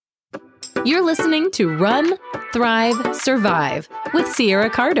You're listening to Run, Thrive, Survive with Sierra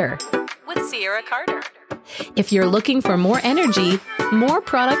Carter. If you're looking for more energy, more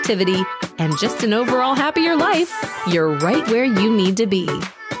productivity, and just an overall happier life, you're right where you need to be.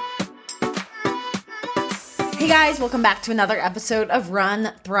 Hey guys, welcome back to another episode of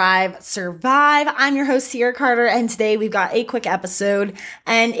Run, Thrive, Survive. I'm your host, Sierra Carter, and today we've got a quick episode,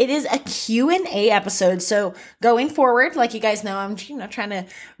 and it is a Q&A episode. So going forward, like you guys know, I'm trying to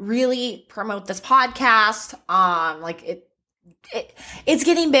really promote this podcast. It's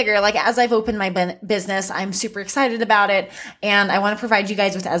getting bigger. Like as I've opened my business, I'm super excited about it. And I want to provide you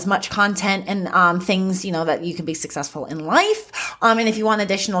guys with as much content and things, that you can be successful in life. And if you want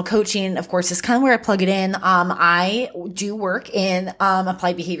additional coaching, of course, is kind of where I plug it in. I do work in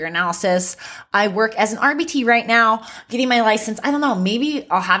applied behavior analysis. I work as an RBT right now, getting my license. I don't know, maybe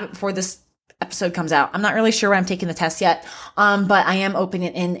I'll have it before this episode comes out. I'm not really sure when I'm taking the test yet. But I am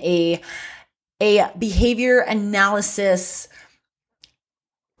opening in a behavior analysis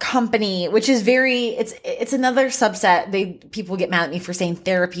company, which is it's another subset. People get mad at me for saying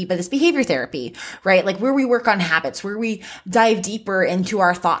therapy, but it's behavior therapy, right? Like where we work on habits, where we dive deeper into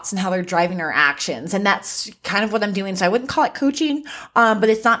our thoughts and how they're driving our actions. And that's kind of what I'm doing. So I wouldn't call it coaching, but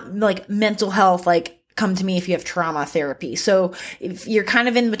it's not like mental health, like come to me if you have trauma therapy. So if you're kind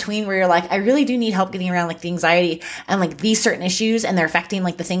of in between where you're like, I really do need help getting around like the anxiety and like these certain issues and they're affecting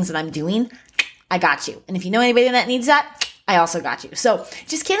like the things that I'm doing, I got you. And if you know anybody that needs that, I also got you. So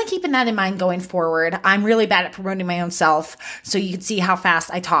just kind of keeping that in mind going forward. I'm really bad at promoting my own self. So you can see how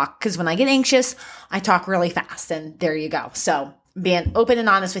fast I talk, because when I get anxious, I talk really fast, and there you go. So being open and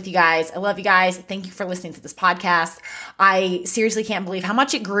honest with you guys. I love you guys. Thank you for listening to this podcast. I seriously can't believe how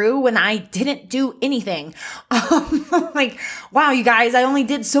much it grew when I didn't do anything. Like, wow, you guys, I only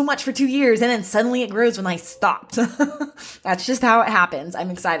did so much for 2 years, and then suddenly it grows when I stopped. That's just how it happens.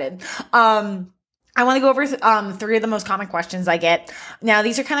 I'm excited. I want to go over 3 of the most common questions I get. Now,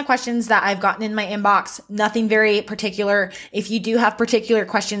 these are kind of questions that I've gotten in my inbox, nothing very particular. If you do have particular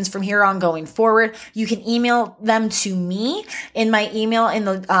questions from here on going forward, you can email them to me in my email in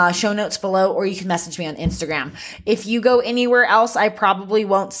the show notes below, or you can message me on Instagram. If you go anywhere else, I probably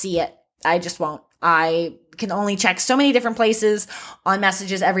won't see it. I just won't. I can only check so many different places on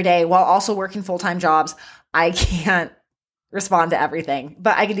messages every day while also working full-time jobs. I can't respond to everything,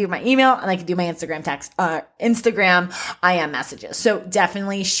 but I can do my email and I can do my Instagram IM messages. So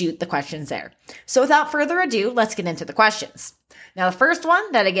definitely shoot the questions there. So without further ado, let's get into the questions. Now, the first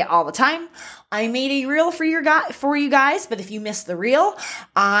one that I get all the time, I made a reel for you guys, but if you missed the reel,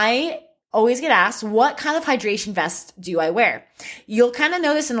 I always get asked, what kind of hydration vest do I wear? You'll kind of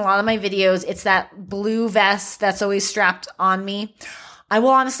notice in a lot of my videos, it's that blue vest that's always strapped on me. I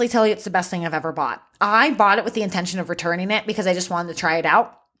will honestly tell you it's the best thing I've ever bought. I bought it with the intention of returning it because I just wanted to try it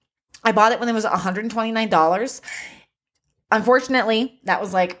out. I bought it when it was $129. Unfortunately, that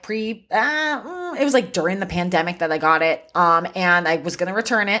was like it was like during the pandemic that I got it. And I was going to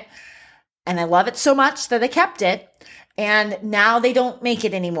return it. And I love it so much that I kept it. And now they don't make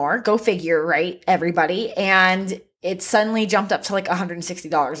it anymore. Go figure, right? Everybody. And it suddenly jumped up to like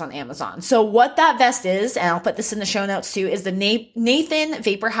 $160 on Amazon. So what that vest is, and I'll put this in the show notes too, is the Nathan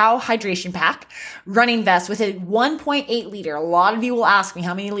VaporHow Hydration Pack running vest with a 1.8 liter. A lot of you will ask me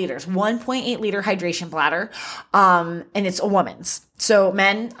how many liters. 1.8 liter hydration bladder. And it's a woman's. So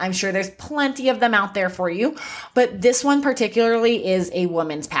men, I'm sure there's plenty of them out there for you, but this one particularly is a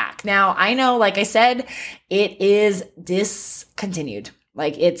woman's pack. Now, I know, like I said, it is discontinued.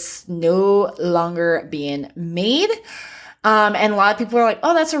 Like it's no longer being made. And a lot of people are like,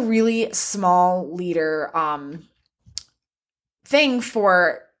 oh, that's a really small liter thing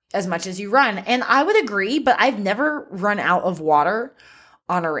for as much as you run. And I would agree, but I've never run out of water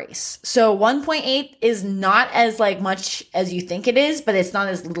on a race. So 1.8 is not as like much as you think it is, but it's not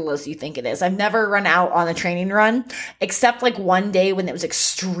as little as you think it is. I've never run out on a training run, except like one day when it was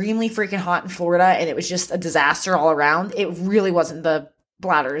extremely freaking hot in Florida and it was just a disaster all around. It really wasn't the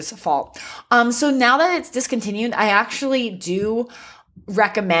bladder's fault. So now that it's discontinued, I actually do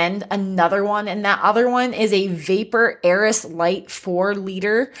recommend another one, and that other one is a Vapor Aeris Light 4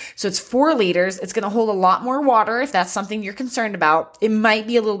 liter. So it's 4 liters. It's going to hold a lot more water if that's something you're concerned about. It might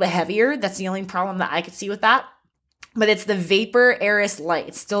be a little bit heavier. That's the only problem that I could see with that. But it's the Vapor Aeris Light.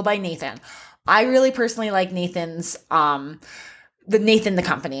 It's still by Nathan. I really personally like Nathan's the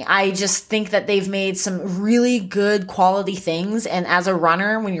company. I just think that they've made some really good quality things. And as a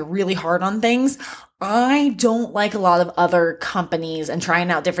runner, when you're really hard on things, I don't like a lot of other companies and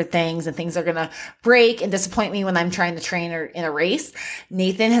trying out different things, and things are going to break and disappoint me when I'm trying to train or in a race.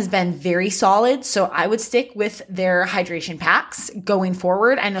 Nathan has been very solid. So I would stick with their hydration packs going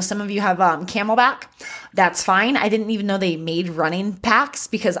forward. I know some of you have Camelback. That's fine. I didn't even know they made running packs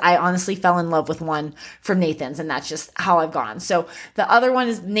because I honestly fell in love with one from Nathan's, and that's just how I've gone. So the other one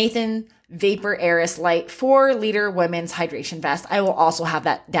is Nathan Vapor Aeris Light 4-liter women's hydration vest. I will also have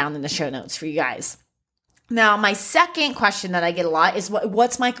that down in the show notes for you guys. Now, my second question that I get a lot is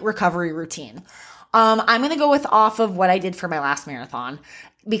what's my recovery routine? I'm going to go off of what I did for my last marathon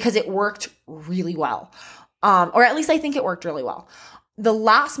because it worked really well. Or at least I think it worked really well. The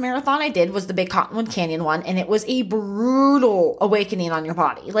last marathon I did was the Big Cottonwood Canyon one, and it was a brutal awakening on your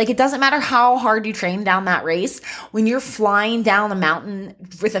body. Like, it doesn't matter how hard you train down that race. When you're flying down a mountain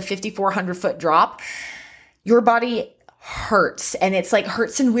with a 5,400 foot drop, your body hurts, and it's like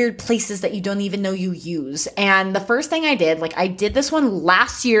hurts in weird places that you don't even know you use. And the first thing I did, I did this one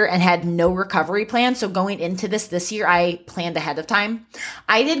last year and had no recovery plan. So going into this year, I planned ahead of time.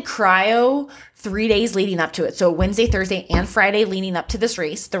 I did cryo 3 days leading up to it. So Wednesday, Thursday, and Friday leading up to this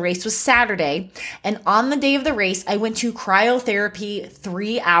race. The race was Saturday. And on the day of the race, I went to cryotherapy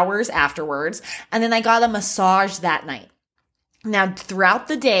 3 hours afterwards. And then I got a massage that night. Now, throughout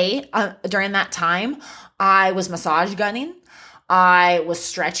the day, during that time, I was massage gunning. I was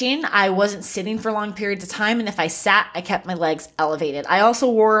stretching. I wasn't sitting for long periods of time. And if I sat, I kept my legs elevated. I also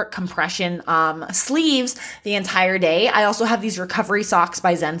wore compression sleeves the entire day. I also have these recovery socks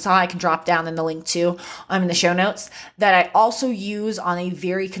by Zensaw. I can drop down in the link too in the show notes that I also use on a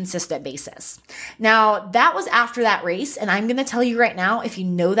very consistent basis. Now, that was after that race. And I'm going to tell you right now, if you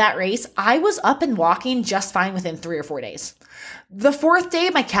know that race, I was up and walking just fine within 3 or 4 days. The fourth day,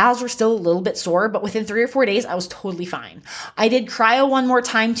 my calves were still a little bit sore, but within 3 or 4 days, I was totally fine. I did cryo one more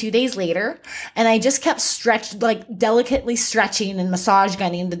time 2 days later, and I just kept delicately stretching and massage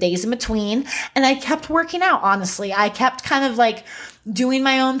gunning the days in between, and I kept working out, honestly. I kept kind of doing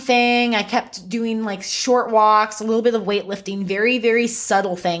my own thing. I kept doing short walks, a little bit of weightlifting, very, very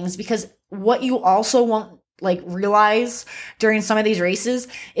subtle things, because what you also won't realize during some of these races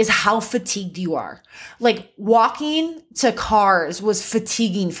is how fatigued you are. Walking to cars was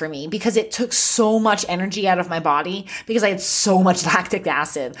fatiguing for me because it took so much energy out of my body because I had so much lactic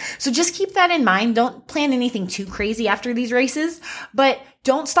acid. So just keep that in mind. Don't plan anything too crazy after these races, but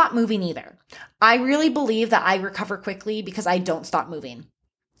don't stop moving either. I really believe that I recover quickly because I don't stop moving.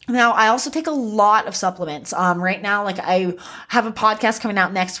 Now, I also take a lot of supplements. Right now, I have a podcast coming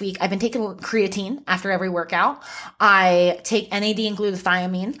out next week. I've been taking creatine after every workout. I take NAD and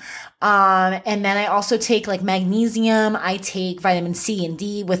glutathione. And then I also take magnesium. I take vitamin C and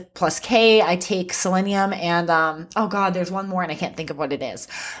D with plus K. I take selenium and, there's one more and I can't think of what it is.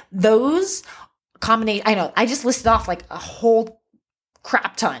 Those combination, I know, I just listed off a whole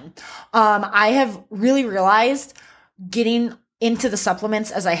crap ton. I have really realized getting into the supplements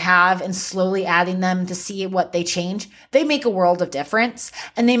as I have and slowly adding them to see what they change, they make a world of difference.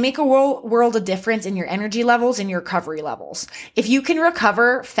 And they make a world of difference in your energy levels and your recovery levels. If you can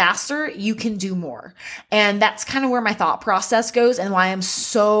recover faster, you can do more. And that's kind of where my thought process goes and why I'm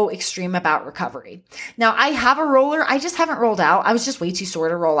so extreme about recovery. Now, I have a roller. I just haven't rolled out. I was just way too sore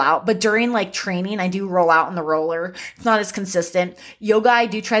to roll out. But during training, I do roll out on the roller. It's not as consistent. Yoga, I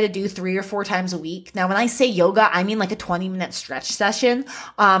do try to do 3 or 4 times a week. Now, when I say yoga, I mean a 20-minute stretch session,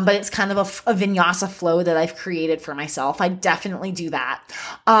 but it's kind of a vinyasa flow that I've created for myself. I definitely do that.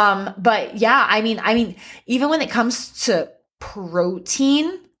 But yeah, I mean, even when it comes to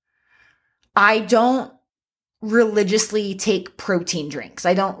protein, I don't religiously take protein drinks.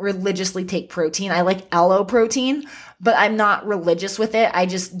 I don't religiously take protein. I like Elo protein, but I'm not religious with it. I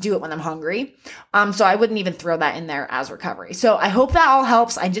just do it when I'm hungry. So I wouldn't even throw that in there as recovery. So I hope that all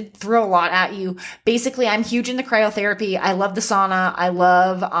helps. I did throw a lot at you. Basically, I'm huge into cryotherapy. I love the sauna. I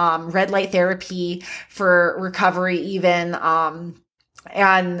love red light therapy for recovery even.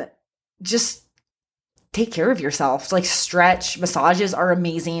 And just take care of yourself. Stretch, massages are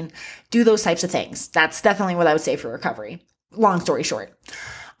amazing. Do those types of things. That's definitely what I would say for recovery. Long story short.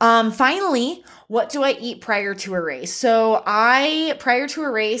 Finally, what do I eat prior to a race? So prior to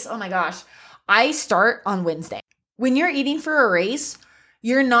a race, oh my gosh, I start on Wednesday. When you're eating for a race,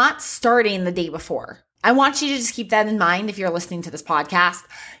 you're not starting the day before. I want you to just keep that in mind if you're listening to this podcast.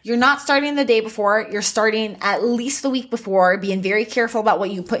 You're not starting the day before. You're starting at least the week before, being very careful about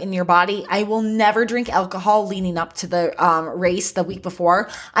what you put in your body. I will never drink alcohol leading up to the race the week before.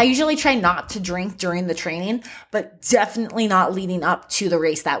 I usually try not to drink during the training, but definitely not leading up to the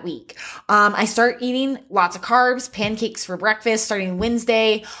race that week. I start eating lots of carbs, pancakes for breakfast starting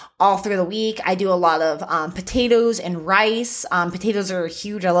Wednesday, all through the week. I do a lot of potatoes and rice. Potatoes are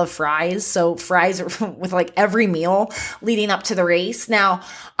huge. I love fries. So fries are with like every meal leading up to the race. Now,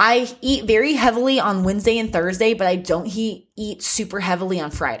 I eat very heavily on Wednesday and Thursday, but I don't eat super heavily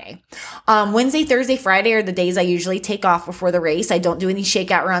on Friday. Wednesday, Thursday, Friday are the days I usually take off before the race. I don't do any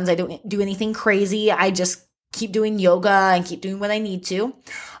shakeout runs. I don't do anything crazy. I just keep doing yoga and keep doing what I need to.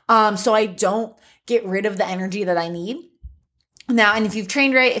 So I don't get rid of the energy that I need. Now, and if you've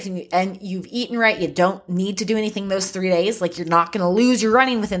trained right, and you've eaten right, you don't need to do anything those 3 days. Like, you're not going to lose your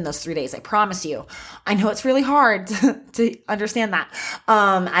running within those 3 days. I promise you. I know it's really hard to understand that.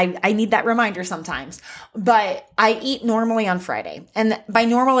 I need that reminder sometimes, but I eat normally on Friday. And by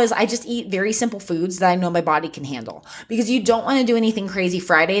normal is I just eat very simple foods that I know my body can handle, because you don't want to do anything crazy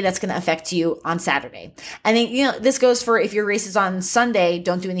Friday that's going to affect you on Saturday. And then, this goes for if your race is on Sunday,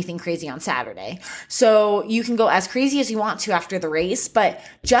 don't do anything crazy on Saturday. So you can go as crazy as you want to after the race, but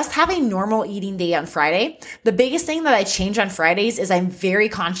just have a normal eating day on Friday. The biggest thing that I change on Fridays is I'm very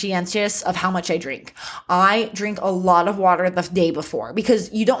conscientious of how much I drink. I drink a lot of water the day before,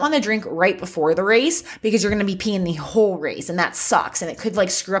 because you don't want to drink right before the race, because you're going to be peeing the whole race, and that sucks. And it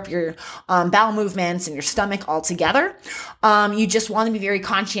could screw up your bowel movements and your stomach altogether. You just want to be very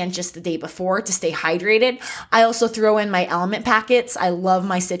conscientious the day before to stay hydrated. I also throw in my element packets. I love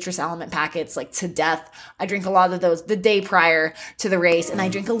my citrus element packets to death. I drink a lot of those the day prior to the race, and I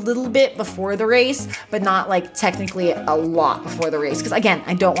drink a little bit before the race, but not technically a lot before the race, because again,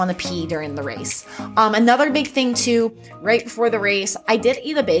 I don't want to pee during the race. Another big thing too, right before the race, I did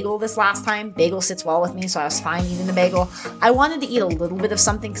eat a bagel this last time. Bagel sits well with me, so I was fine eating the bagel. I wanted to eat a little bit of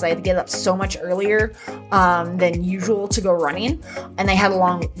something because I had to get up so much earlier than usual to go running, and I had a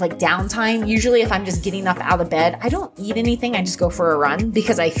long downtime. Usually if I'm just getting up out of bed, I don't eat anything. I just go for a run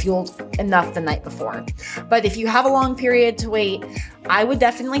because I fueled enough the night before. But if you have a long period to wait, I would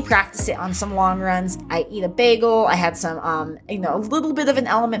definitely practice it on some long runs. I eat a bagel. I had some, a little bit of an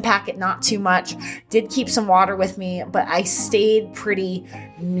element packet, not too much. Did keep some water with me, but I stayed pretty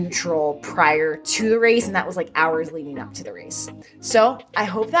neutral prior to the race, and that was hours leading up to the race. So I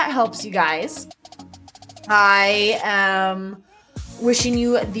hope that helps you guys. I am wishing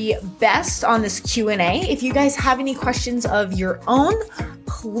you the best on this Q&A. If you guys have any questions of your own,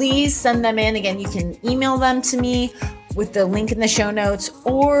 please send them in. Again, you can email them to me with the link in the show notes,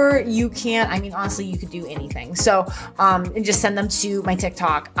 or you can, honestly, you could do anything. So, and just send them to my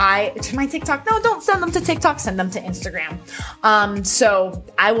TikTok. No, don't send them to TikTok, send them to Instagram. So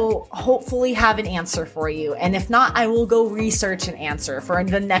I will hopefully have an answer for you. And if not, I will go research an answer for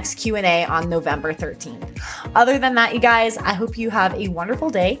the next Q&A on November 13th. Other than that, you guys, I hope you have a wonderful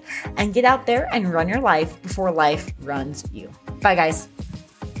day and get out there and run your life before life runs you. Bye, guys.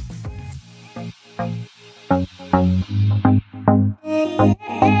 Hey, hey,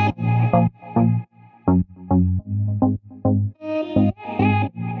 hey.